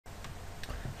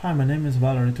Hi, my name is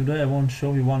Valerie. Today I want to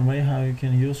show you one way how you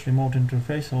can use remote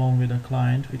interface along with a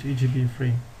client with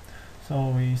EJB3. So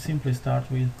we simply start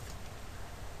with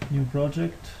new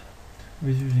project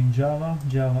with using Java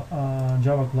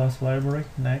class library.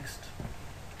 Next,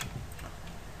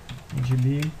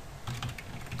 EJB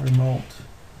Remote.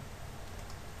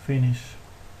 Finish.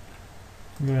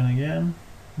 Going again.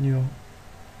 New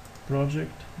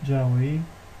project Java E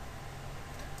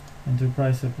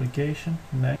Enterprise application.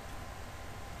 Next.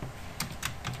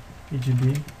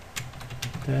 EJB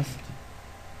test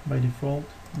by default.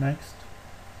 Next,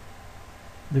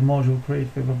 the module create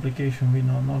web application we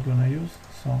are not gonna use,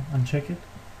 so uncheck it.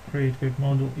 Create web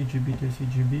module EJB test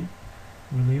EJB,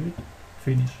 we leave it.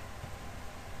 Finish.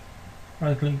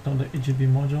 Right click on the EJB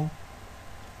module,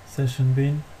 session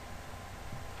bin,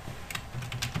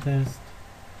 test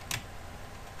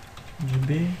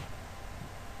EJB,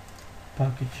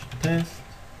 package test,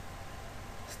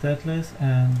 stateless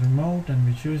and remote, and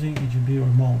we're choosing EJB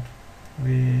remote.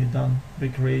 We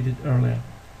created earlier.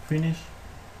 Finish.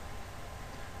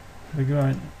 We go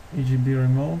in EJB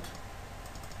remote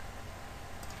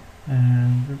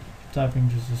and we're typing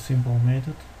just a simple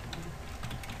method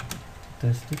to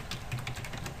test it.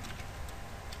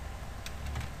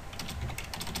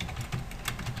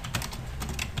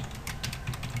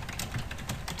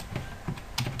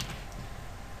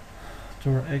 To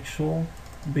our actual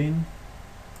bin,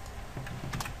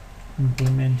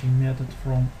 implementing method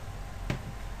from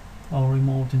our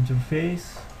remote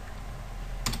interface.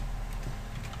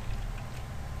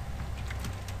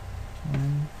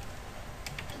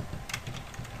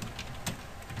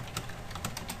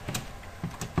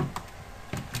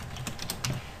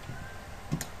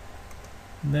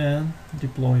 Then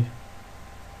deploy.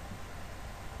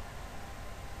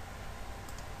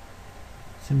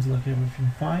 Seems like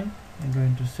everything fine. I'm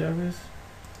going to service,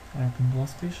 I open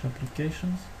Glassfish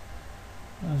applications.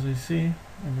 As you see,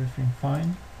 everything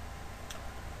fine.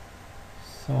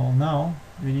 So now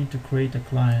we need to create a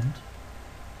client.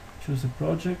 Choose a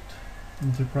project,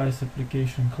 Enterprise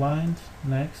application client.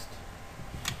 Next,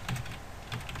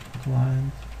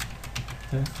 client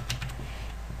test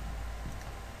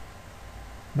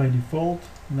by default.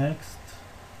 Next,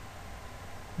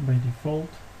 by default.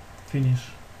 Finish.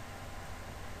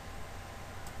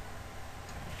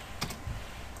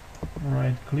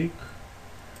 Right click,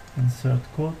 insert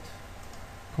code,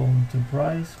 call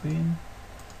enterprise bin,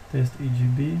 test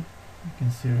EJB, you can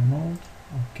see remote.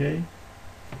 Okay,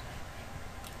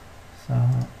 so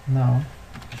now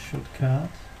shortcut,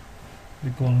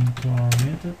 we call into our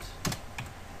method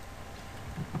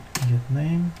get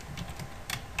name,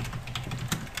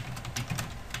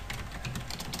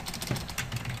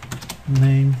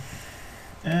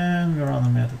 and we run a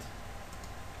method.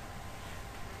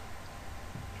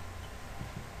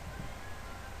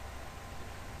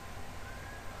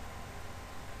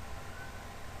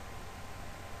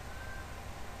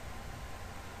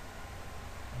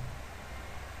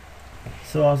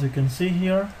 So as you can see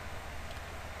here,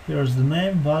 here's the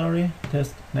name, Valerie,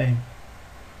 test name.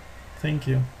 Thank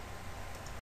you.